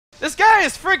This guy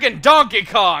is freaking Donkey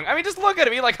Kong! I mean, just look at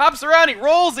him. He, like, hops around, he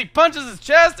rolls, he punches his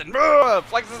chest, and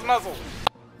flexes his muscles.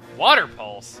 Water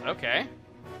Pulse. Okay.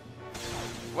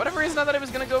 For whatever reason, I thought I was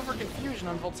gonna go for Confusion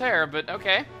on Voltaire, but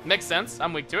okay. Makes sense.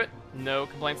 I'm weak to it. No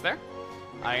complaints there.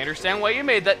 I understand why you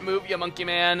made that move, you monkey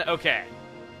man. Okay.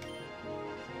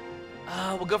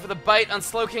 We'll go for the Bite on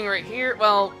Slowking right here.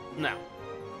 Well, no.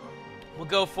 We'll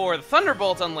go for the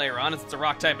Thunderbolt on Leiron, as it's a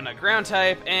rock type and not ground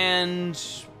type, and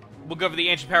we'll go for the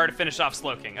Ancient Power to finish off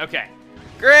Slowking. Okay.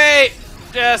 Great!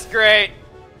 Just great.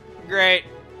 Great.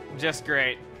 Just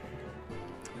great.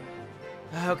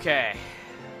 Okay.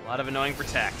 A lot of annoying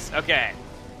protects. Okay.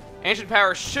 Ancient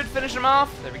Power should finish him off.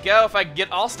 There we go. If I could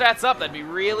get all stats up, that'd be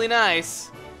really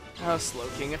nice. Oh,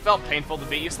 Slowking. It felt painful to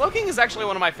beat you. Slowking is actually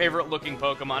one of my favorite looking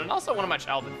Pokemon, and also one of my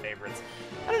childhood favorites.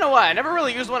 I don't know why. I never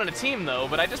really used one in a team, though,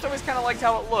 but I just always kind of liked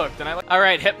how it looked. And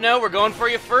Alright, Hypno, we're going for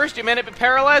you first. You may not be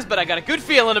paralyzed, but I got a good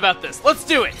feeling about this. Let's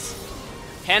do it!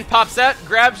 Hand pops out,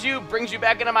 grabs you, brings you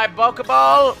back into my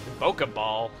Pokeball.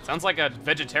 Pokeball? Sounds like a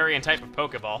vegetarian type of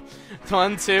Pokeball.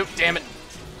 1, 2, damn it.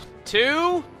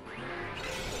 2.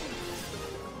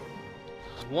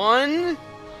 1,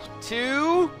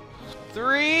 2,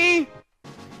 3.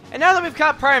 And now that we've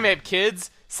caught Primeape, kids,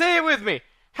 say it with me.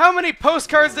 How many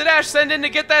postcards did Ash send in to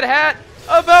get that hat?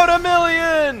 About 1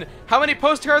 million! How many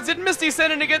postcards did Misty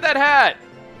send in to get that hat?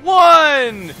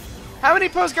 1! How many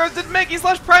postcards did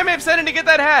Mankey/Primeape send in to get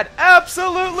that hat?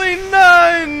 Absolutely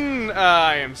none!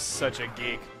 I am such a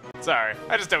geek. Sorry,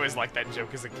 I just always liked that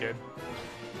joke as a kid.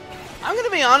 I'm gonna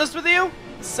be honest with you.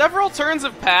 Several turns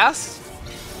have passed,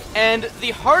 and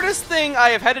the hardest thing I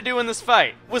have had to do in this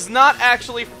fight was not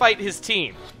actually fight his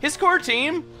team. His core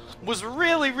team was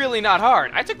really, really not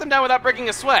hard. I took them down without breaking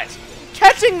a sweat.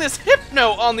 Catching this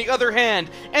Hypno, on the other hand,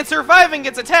 and surviving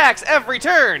its attacks every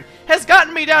turn, has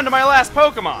gotten me down to my last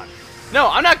Pokemon. No,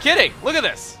 I'm not kidding. Look at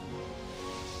this.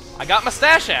 I got my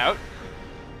stash out,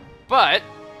 but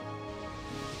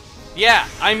yeah,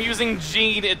 I'm using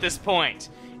Gene at this point.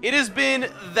 It has been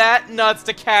that nuts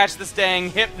to catch this dang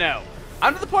Hypno.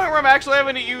 I'm to the point where I'm actually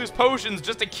having to use potions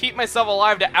just to keep myself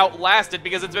alive to outlast it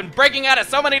because it's been breaking out of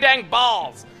so many dang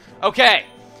balls. Okay,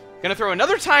 gonna throw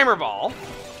another timer ball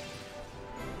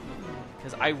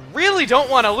because I really don't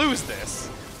want to lose this.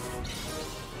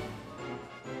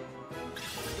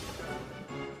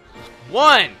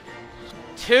 1,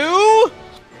 2,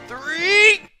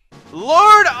 3.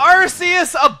 Lord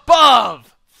Arceus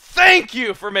above! Thank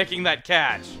you for making that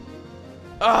catch.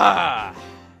 Ah.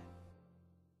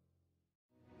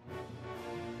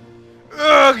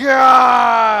 Oh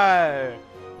god!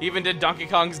 Even did Donkey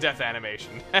Kong's death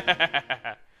animation.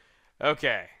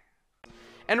 Okay.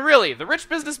 And really, the rich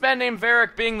businessman named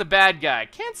Varric being the bad guy.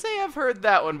 Can't say I've heard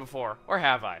that one before. Or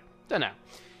have I? Dunno.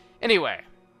 Anyway,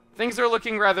 things are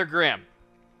looking rather grim.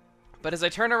 But as I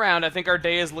turn around, I think our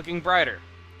day is looking brighter.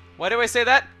 Why do I say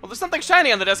that? Well, there's something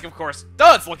shiny on the desk, of course.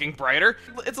 Duh, it's looking brighter.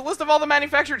 It's a list of all the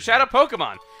manufactured Shadow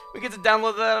Pokemon. We get to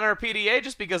download that on our PDA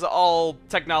just because all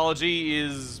technology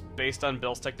is based on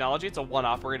Bill's technology. It's a one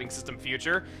operating system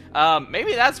future.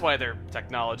 Maybe that's why their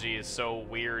technology is so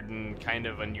weird and kind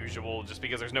of unusual, just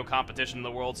because there's no competition in the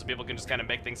world, so people can just kind of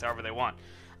make things however they want.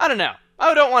 I don't know.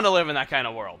 I don't want to live in that kind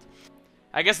of world.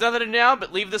 I guess nothing to do now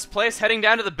but leave this place, heading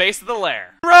down to the base of the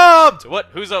lair. Robbed! What?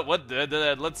 Who's up? What?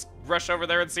 Let's rush over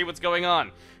there and see what's going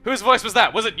on. Whose voice was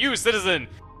that? Was it you, citizen?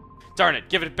 Darn it,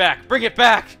 give it back. Bring it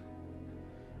back!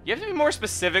 You have to be more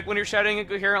specific when you're shouting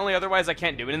incoherently, otherwise I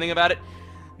can't do anything about it.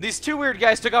 These two weird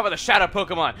guys took off with a shadow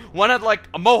Pokemon. One had, like,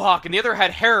 a mohawk, and the other had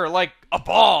hair like a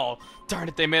ball. Darn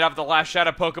it, they made off the last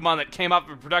shadow Pokemon that came off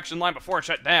the production line before it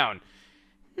shut down.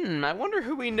 I wonder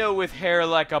who we know with hair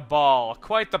like a ball.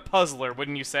 Quite the puzzler,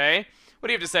 wouldn't you say? What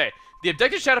do you have to say? The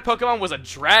abducted shadow Pokemon was a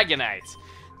Dragonite.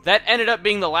 That ended up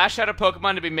being the last shadow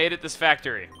Pokemon to be made at this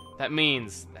factory. That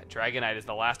means that Dragonite is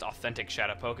the last authentic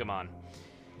shadow Pokemon.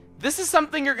 This is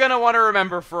something you're gonna want to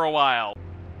remember for a while.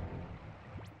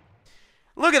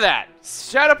 Look at that!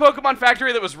 Shadow Pokemon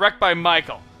factory that was wrecked by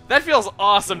Michael. That feels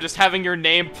awesome, just having your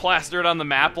name plastered on the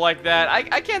map like that.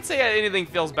 I can't say anything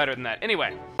feels better than that.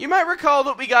 Anyway, you might recall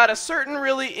that we got a certain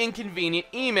really inconvenient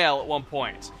email at one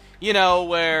point. You know,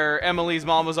 where Emily's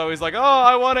mom was always like, oh,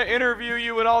 I want to interview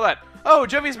you and all that. Oh,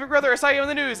 Jovi's big brother, I saw you in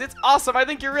the news. It's awesome, I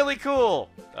think you're really cool.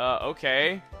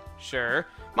 Okay, sure.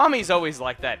 Mommy's always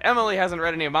like that. Emily hasn't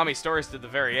read any of Mommy's stories to the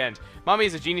very end.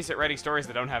 Mommy's a genius at writing stories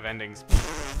that don't have endings.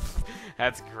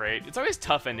 That's great. It's always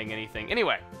tough ending anything.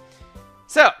 Anyway.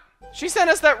 So, she sent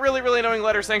us that really, really annoying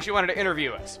letter saying she wanted to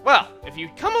interview us. Well, if you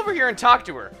come over here and talk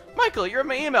to her, Michael, you're in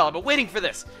my email. I've been waiting for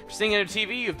this. After seeing it on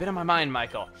TV, you've been on my mind,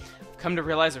 Michael. I've come to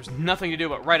realize there's nothing to do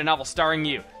but write a novel starring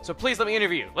you. So please let me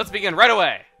interview you. Let's begin right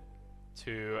away.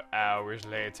 2 hours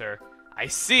later. I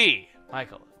see!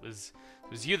 Michael, it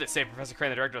was you that saved Professor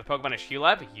Crane, the director of the Pokemon HQ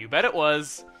Lab? You bet it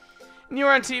was. And you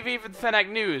were on TV for the Fanac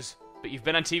News. But you've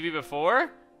been on TV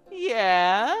before?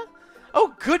 Yeah?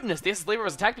 Oh goodness, the SS Labor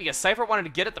was attacked because Cypher wanted to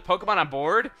get at the Pokemon on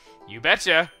board? You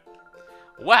betcha.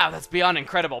 Wow, that's beyond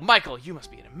incredible. Michael, you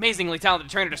must be an amazingly talented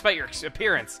trainer despite your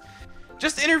appearance.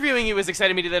 Just interviewing you has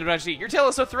excited me to that much. Your tale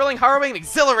is so thrilling, harrowing, and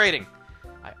exhilarating.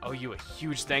 I owe you a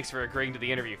huge thanks for agreeing to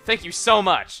the interview. Thank you so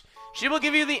much. She will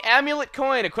give you the amulet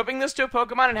coin. Equipping this to a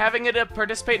Pokemon and having it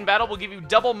participate in battle will give you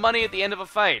double money at the end of a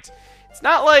fight. It's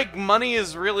not like money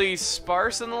is really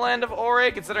sparse in the land of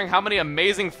Ore, considering how many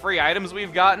amazing free items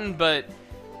we've gotten, but,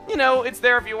 you know, it's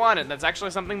there if you want it. And that's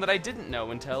actually something that I didn't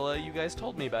know until you guys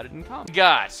told me about it in comments.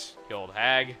 Gosh, you old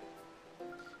hag.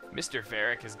 Mr.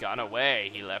 Varric has gone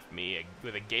away. He left me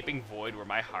with a gaping void where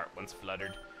my heart once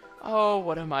fluttered. Oh,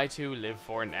 what am I to live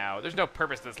for now? There's no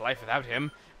purpose to this life without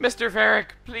him. Mr. Varric,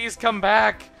 please come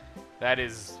back. That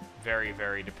is very,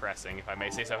 very depressing, if I may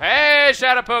say so. Hey,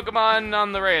 Shadow Pokemon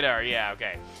on the radar. Yeah,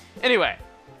 okay. Anyway,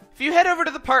 if you head over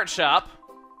to the part shop...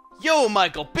 Yo,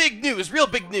 Michael, big news, real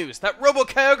big news. That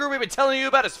Robo-Kyogre we've been telling you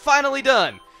about is finally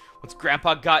done. Once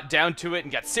Grandpa got down to it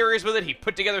and got serious with it, he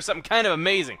put together something kind of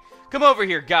amazing. Come over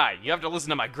here, guy. You have to listen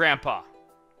to my grandpa.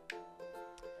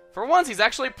 For once, he's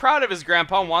actually proud of his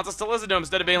grandpa and wants us to listen to him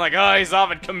instead of being like, oh, he's off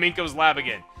at Kaminko's lab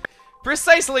again.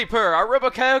 Precisely, Purr. Our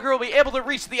Robo-Kyogre will be able to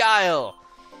reach the Isle.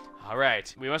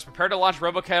 Alright, we must prepare to launch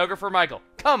Robo-Kyogre for Michael.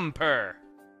 Come, Purr.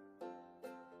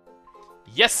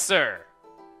 Yes, sir.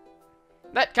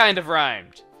 That kind of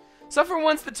rhymed. So for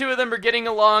once, the two of them are getting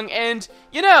along, and,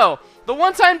 you know, the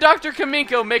one time Dr.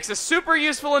 Kaminko makes a super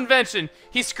useful invention,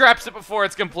 he scraps it before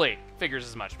it's complete. Figures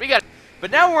as much. But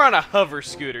now we're on a hover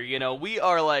scooter, you know, we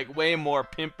are like way more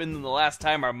pimpin' than the last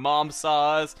time our mom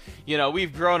saw us. You know,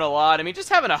 we've grown a lot. I mean, just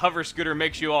having a hover scooter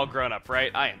makes you all grown up,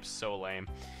 right? I am so lame.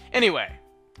 Anyway,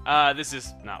 this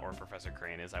is not where Professor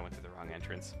Crane is. I went through the wrong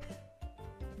entrance.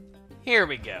 Here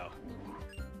we go.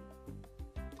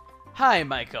 Hi,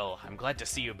 Michael. I'm glad to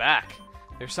see you back.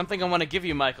 There's something I want to give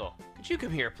you, Michael. Could you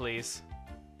come here, please?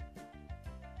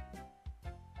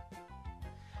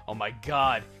 Oh my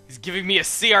god, he's giving me a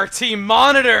CRT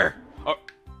monitor!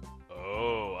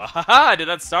 Haha, did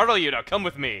that startle you? Now come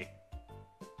with me.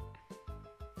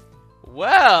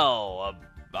 Well,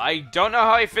 I don't know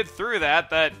how I fit through that.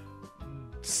 That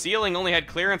ceiling only had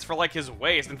clearance for, like, his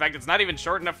waist. In fact, it's not even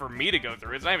short enough for me to go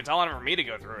through. It's not even tall enough for me to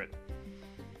go through it.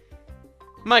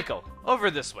 Michael,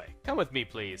 over this way. Come with me,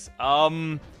 please.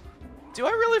 Do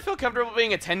I really feel comfortable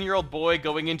being a 10-year-old boy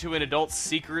going into an adult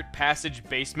secret passage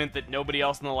basement that nobody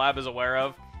else in the lab is aware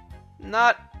of?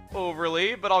 Not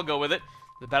overly, but I'll go with it.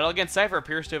 The battle against Cypher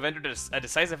appears to have entered a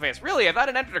decisive phase. Really, I thought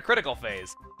it entered a critical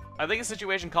phase. I think the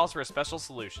situation calls for a special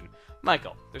solution.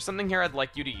 Michael, there's something here I'd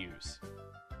like you to use.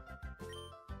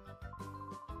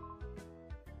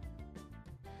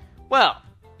 Well,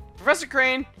 Professor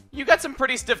Crane, you got some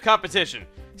pretty stiff competition.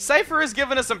 Cypher has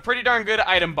given us some pretty darn good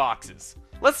item boxes.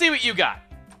 Let's see what you got.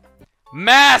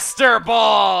 Master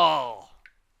Ball!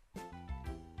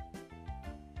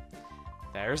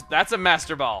 That's a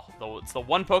Master Ball. It's the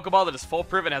one Pokeball that is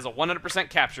foolproof and has a 100%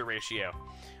 capture ratio.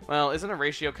 Well, isn't a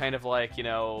ratio kind of like, you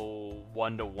know,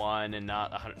 1-to-1 and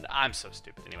not 100? I'm so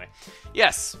stupid. Anyway.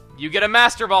 Yes, you get a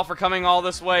Master Ball for coming all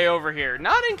this way over here.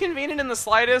 Not inconvenient in the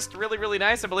slightest. Really, really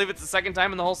nice. I believe it's the second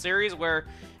time in the whole series where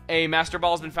a Master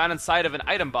Ball has been found inside of an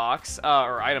item box,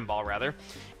 or item ball, rather.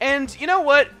 And you know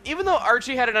what? Even though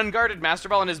Archie had an unguarded Master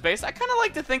Ball in his base, I kind of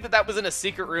like to think that that was in a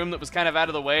secret room that was kind of out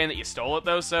of the way and that you stole it,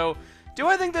 though, so... Do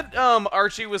I think that,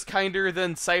 Archie was kinder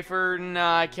than Cypher?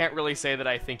 Nah, I can't really say that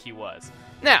I think he was.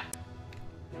 Now,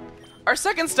 our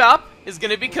second stop is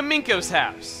going to be Kaminko's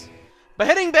house. But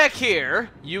heading back here,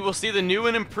 you will see the new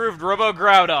and improved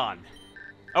Robo-Groudon.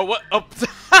 Oh, what? Oh.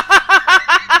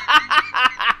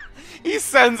 He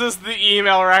sends us the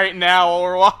email right now while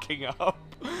we're walking up.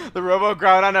 The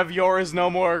Robo-Groudon of yore is no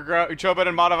more Chobin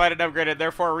and modified and upgraded.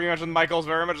 Therefore, a rematch with Michael's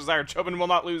very much desired. Chobin will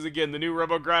not lose again. The new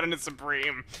Robo-Groudon is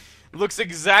supreme. Looks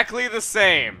exactly the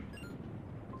same.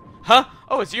 Huh?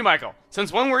 Oh, it's you, Michael.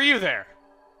 Since when were you there?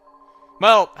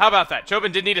 Well, how about that?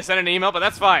 Chobin did need to send an email, but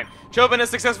that's fine. Chobin has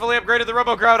successfully upgraded the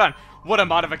Robo-Groudon. What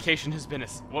modification has been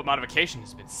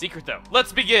secret, though?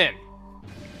 Let's begin.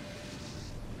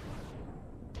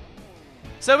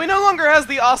 So he no longer has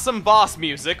the awesome boss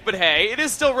music, but hey, it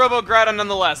is still Robo-Groudon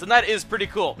nonetheless, and that is pretty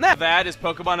cool. Now that is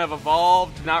Pokemon have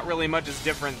evolved. Not really much is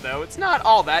different, though. It's not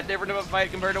all that different of a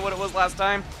fight compared to what it was last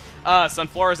time.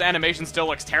 Sunflora's animation still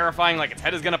looks terrifying, like its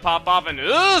head is gonna pop off, and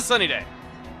sunny day.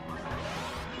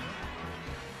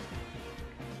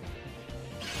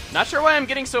 Not sure why I'm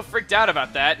getting so freaked out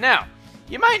about that. Now,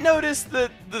 You might notice that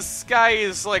the sky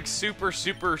is like super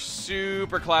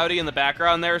cloudy in the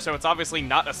background there, so it's obviously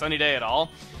not a sunny day at all.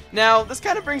 Now, this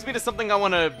kind of brings me to something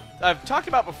I've talked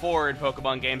about before in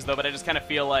Pokemon games though, but I just kind of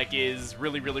feel like is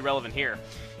really relevant here.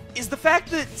 Is the fact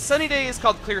that sunny day is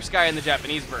called clear sky in the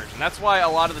Japanese version. That's why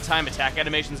a lot of the time attack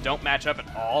animations don't match up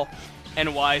at all,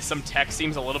 and why some text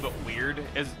seems a little bit weird.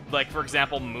 Is like, for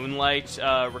example, Moonlight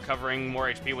recovering more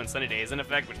HP when sunny day is in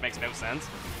effect, which makes no sense.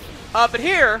 But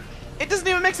here, it doesn't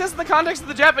even make sense in the context of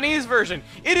the Japanese version.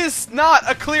 It is not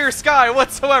a clear sky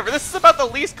whatsoever. This is about the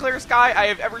least clear sky I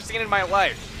have ever seen in my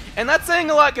life. And that's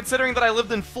saying a lot considering that I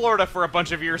lived in Florida for a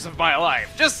bunch of years of my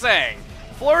life. Just saying.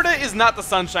 Florida is not the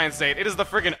sunshine state, it is the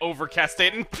friggin' overcast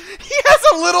state, and he has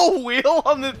a little wheel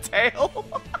on the tail.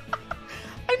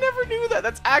 I never knew that.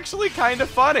 That's actually kind of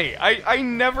funny. I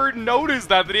never noticed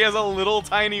that he has a little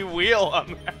tiny wheel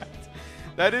on that.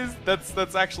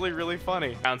 That's actually really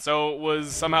funny. And so it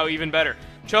was somehow even better.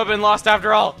 Chobin lost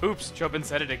after all. Oops, Chobin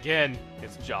said it again.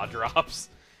 His jaw drops.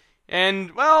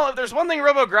 And, well, if there's one thing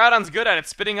Robo-Groudon's good at, it's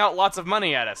spitting out lots of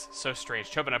money at us. So strange,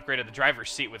 Chobin upgraded the driver's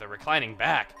seat with a reclining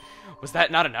back. Was that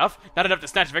not enough? Not enough to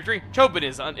snatch victory? Chobin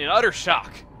is in utter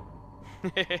shock.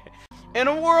 In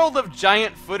a world of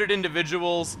giant-footed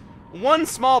individuals, one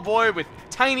small boy with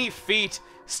tiny feet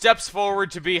steps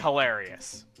forward to be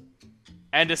hilarious.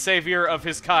 And a savior of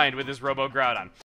his kind with his Robo-Groudon.